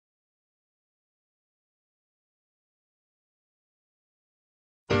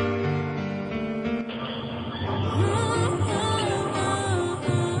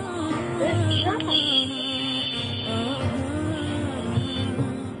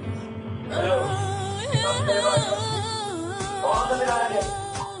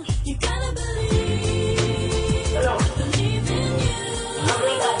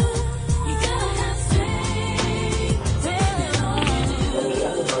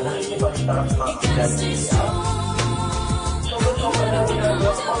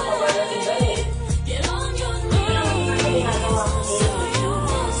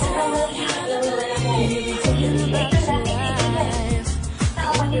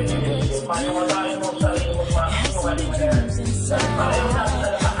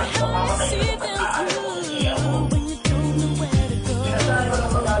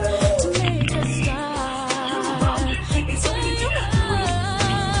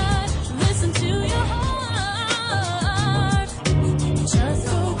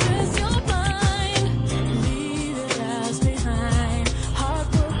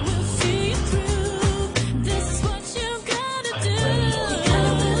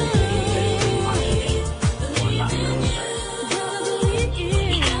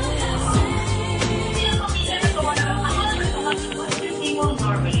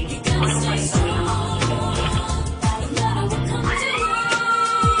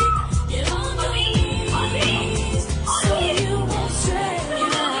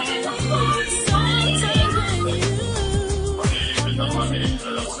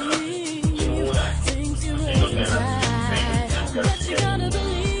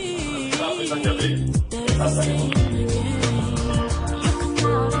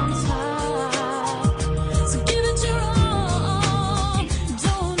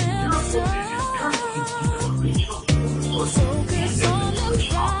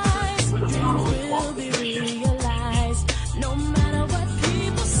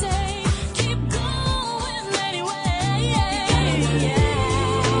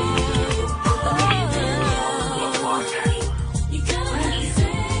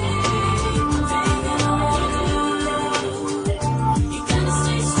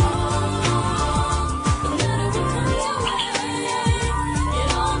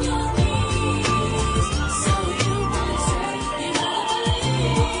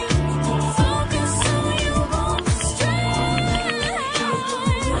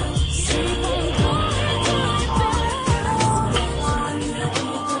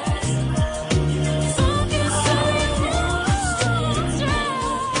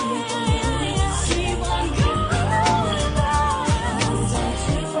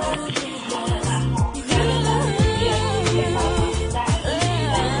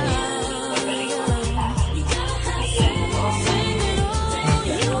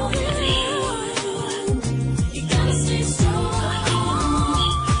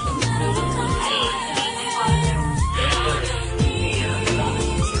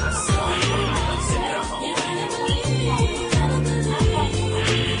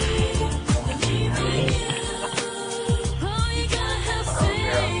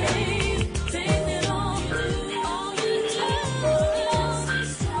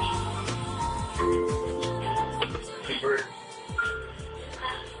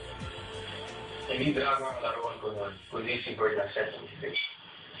Hindi drama ang laruan ko nun, kundi si Bird ang set of face.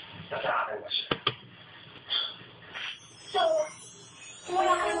 Nasa akin na siya. So,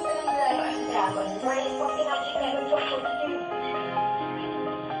 wala ka naman ng laruan ng dragon. Wala yung pang pinag-dragon for you.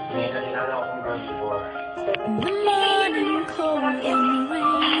 May natinala akong girl before. In the morning cold and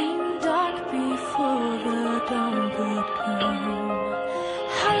raining, dark before the dawn could come.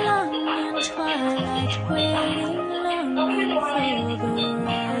 How long in twilight waiting, longing for the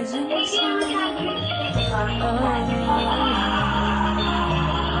rising sun. You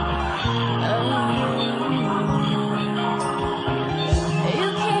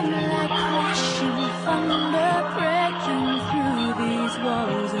came like crashing thunder, breaking through these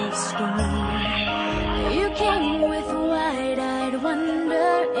walls of stone. You came with wide-eyed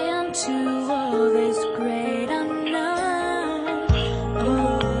wonder into all this great unknown.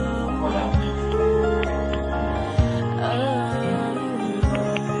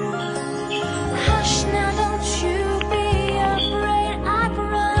 Hush now, don't you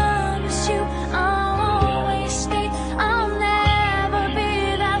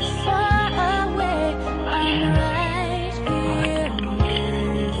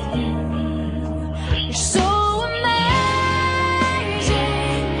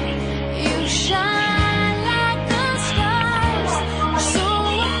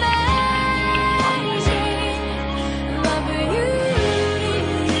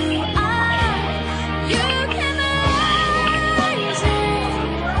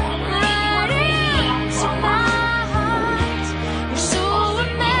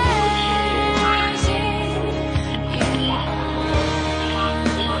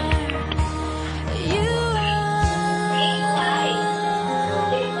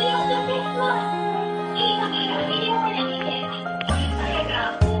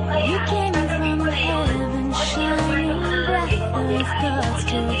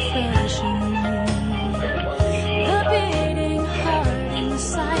that's refreshing me. The beating heart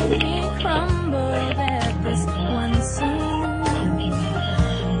inside me crumbled at this one scene.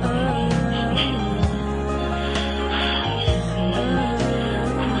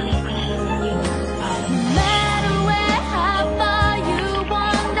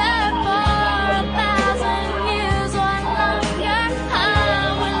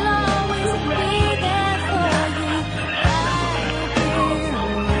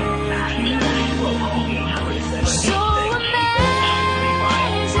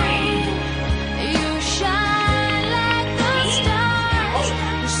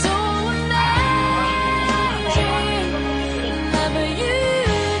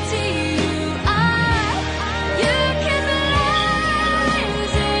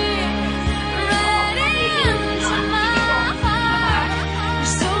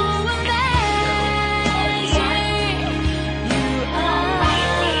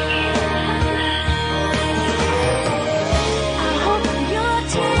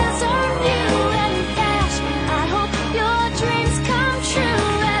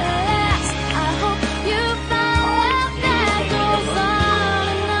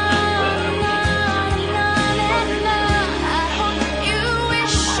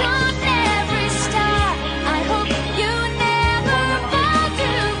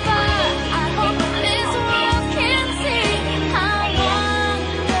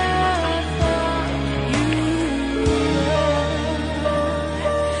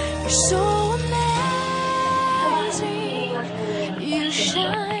 So amazing, you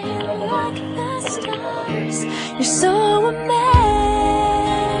shine like the stars. You're so amazing,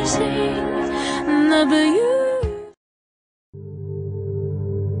 the beauty.